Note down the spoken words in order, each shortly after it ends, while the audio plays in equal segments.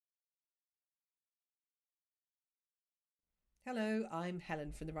Hello, I'm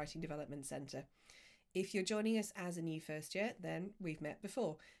Helen from the Writing Development Centre. If you're joining us as a new first year, then we've met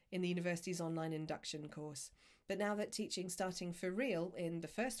before in the university's online induction course. But now that teaching's starting for real in the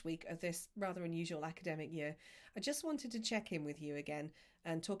first week of this rather unusual academic year, I just wanted to check in with you again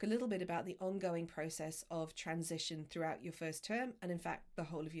and talk a little bit about the ongoing process of transition throughout your first term and, in fact, the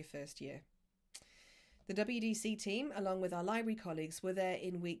whole of your first year. The WDC team, along with our library colleagues, were there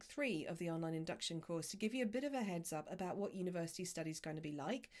in week 3 of the online induction course to give you a bit of a heads up about what university study is going to be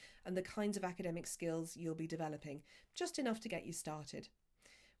like and the kinds of academic skills you'll be developing, just enough to get you started.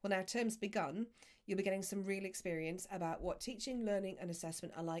 Well, now term's begun, you'll be getting some real experience about what teaching, learning and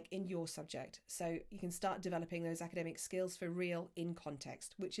assessment are like in your subject, so you can start developing those academic skills for real in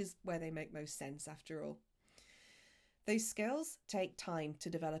context, which is where they make most sense after all. Those skills take time to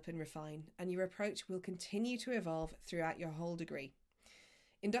develop and refine, and your approach will continue to evolve throughout your whole degree.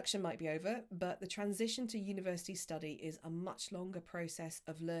 Induction might be over, but the transition to university study is a much longer process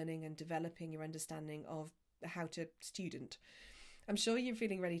of learning and developing your understanding of how to student. I'm sure you're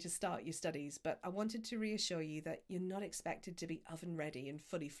feeling ready to start your studies, but I wanted to reassure you that you're not expected to be oven ready and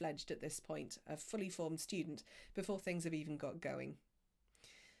fully fledged at this point, a fully formed student, before things have even got going.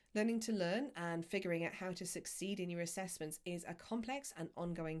 Learning to learn and figuring out how to succeed in your assessments is a complex and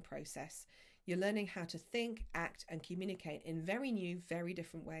ongoing process. You're learning how to think, act and communicate in very new, very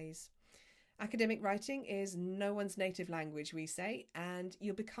different ways. Academic writing is no one's native language, we say, and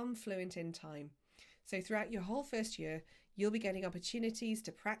you'll become fluent in time. So throughout your whole first year, you'll be getting opportunities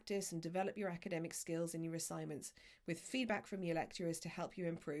to practice and develop your academic skills in your assignments, with feedback from your lecturers to help you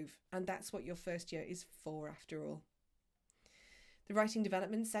improve. And that's what your first year is for, after all. The Writing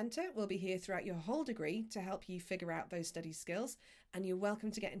Development Centre will be here throughout your whole degree to help you figure out those study skills, and you're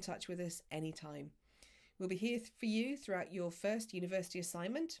welcome to get in touch with us anytime. We'll be here for you throughout your first university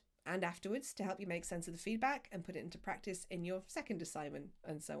assignment and afterwards to help you make sense of the feedback and put it into practice in your second assignment,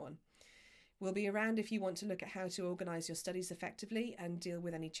 and so on. We'll be around if you want to look at how to organise your studies effectively and deal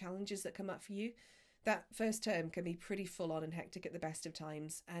with any challenges that come up for you. That first term can be pretty full on and hectic at the best of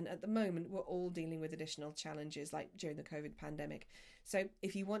times, and at the moment we're all dealing with additional challenges like during the COVID pandemic. So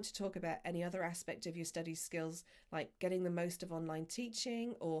if you want to talk about any other aspect of your study skills, like getting the most of online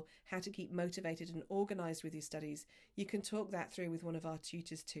teaching or how to keep motivated and organised with your studies, you can talk that through with one of our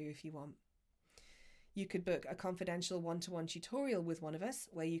tutors too if you want. You could book a confidential one-to-one tutorial with one of us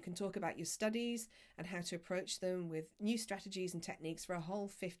where you can talk about your studies and how to approach them with new strategies and techniques for a whole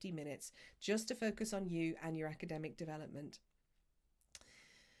 50 minutes, just to focus on you and your academic development.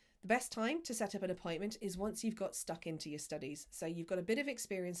 The best time to set up an appointment is once you've got stuck into your studies. So you've got a bit of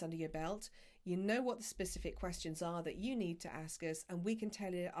experience under your belt, you know what the specific questions are that you need to ask us, and we can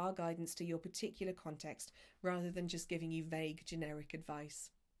tailor our guidance to your particular context rather than just giving you vague, generic advice.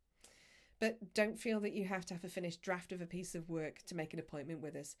 But don't feel that you have to have a finished draft of a piece of work to make an appointment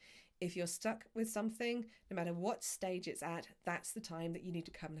with us. If you're stuck with something, no matter what stage it's at, that's the time that you need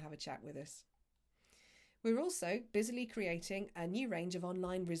to come and have a chat with us. We're also busily creating a new range of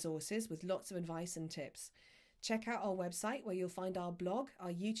online resources with lots of advice and tips. Check out our website where you'll find our blog, our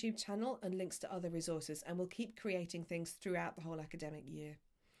YouTube channel and links to other resources, and we'll keep creating things throughout the whole academic year.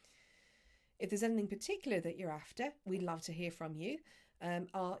 If there's anything particular that you're after, we'd love to hear from you.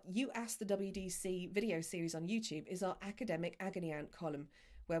 Our You Ask the WDC video series on YouTube is our Academic Agony Aunt column,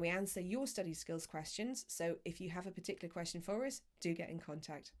 where we answer your study skills questions. So if you have a particular question for us, do get in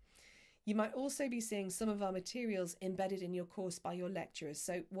contact. You might also be seeing some of our materials embedded in your course by your lecturers,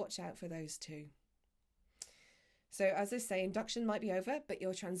 so watch out for those too. So as I say, induction might be over, but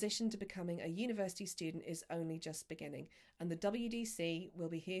your transition to becoming a university student is only just beginning, and the WDC will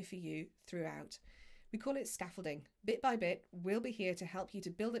be here for you throughout. We call it scaffolding. Bit by bit, we'll be here to help you to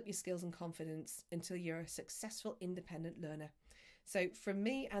build up your skills and confidence until you're a successful independent learner. So from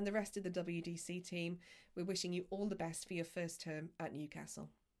me and the rest of the WDC team, we're wishing you all the best for your first term at Newcastle.